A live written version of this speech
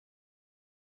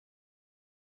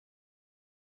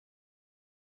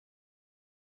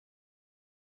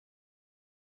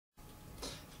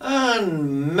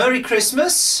And Merry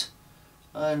Christmas,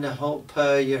 and I hope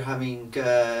you're having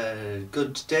a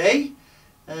good day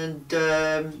and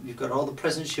you've got all the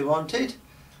presents you wanted.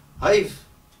 I've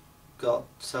got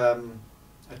a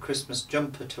Christmas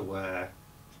jumper to wear.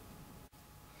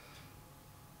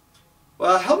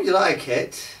 Well, I hope you like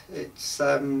it. It's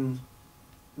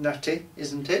nutty,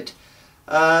 isn't it?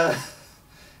 And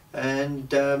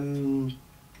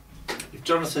if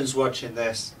Jonathan's watching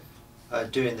this,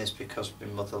 doing this because my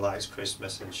mother likes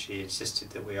Christmas and she insisted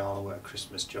that we all wear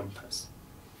Christmas jumpers.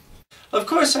 Of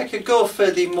course I could go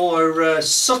for the more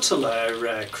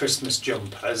subtler Christmas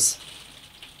jumpers.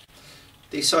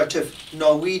 The sort of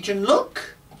Norwegian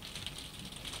look.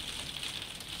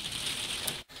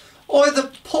 Or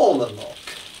the polar look.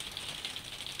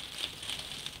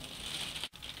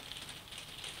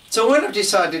 So when I've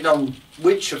decided on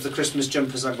which of the Christmas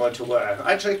jumpers I'm going to wear,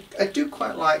 actually I do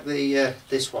quite like the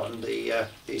this one, the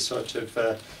sort of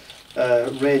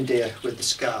reindeer with the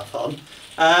scarf on.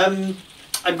 I'm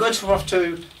going to have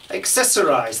to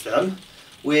accessorise them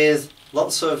with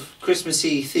lots of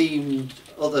Christmassy themed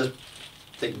other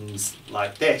things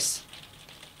like this.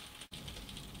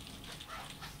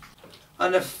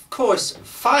 And of course,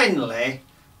 finally,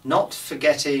 not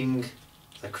forgetting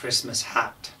the Christmas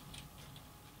hat.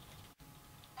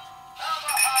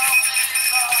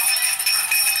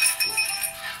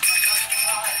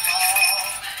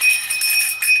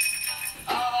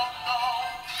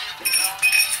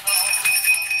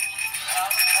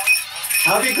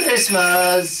 Happy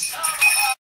Christmas!